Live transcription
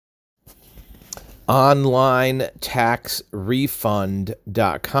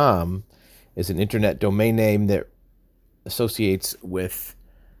OnlineTaxRefund.com is an internet domain name that associates with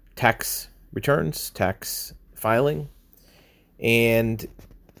tax returns, tax filing, and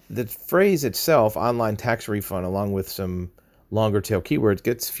the phrase itself, online tax refund, along with some longer tail keywords,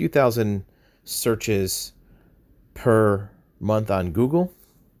 gets a few thousand searches per month on Google.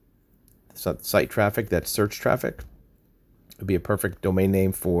 It's not site traffic, that's search traffic. It would be a perfect domain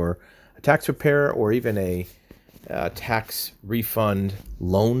name for a tax preparer or even a tax refund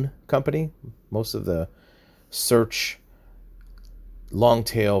loan company. Most of the search long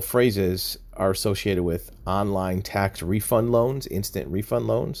tail phrases are associated with online tax refund loans, instant refund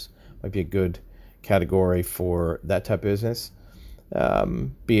loans. Might be a good category for that type of business.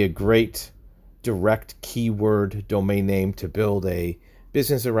 Be a great direct keyword domain name to build a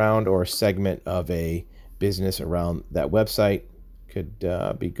business around or a segment of a business around that website. Could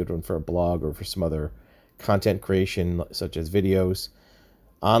be a good one for a blog or for some other content creation such as videos.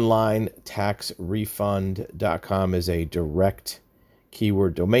 OnlineTaxRefund.com is a direct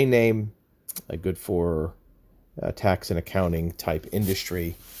keyword domain name, good for tax and accounting type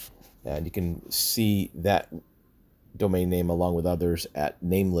industry. And you can see that domain name along with others at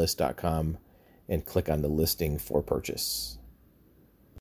namelist.com and click on the listing for purchase.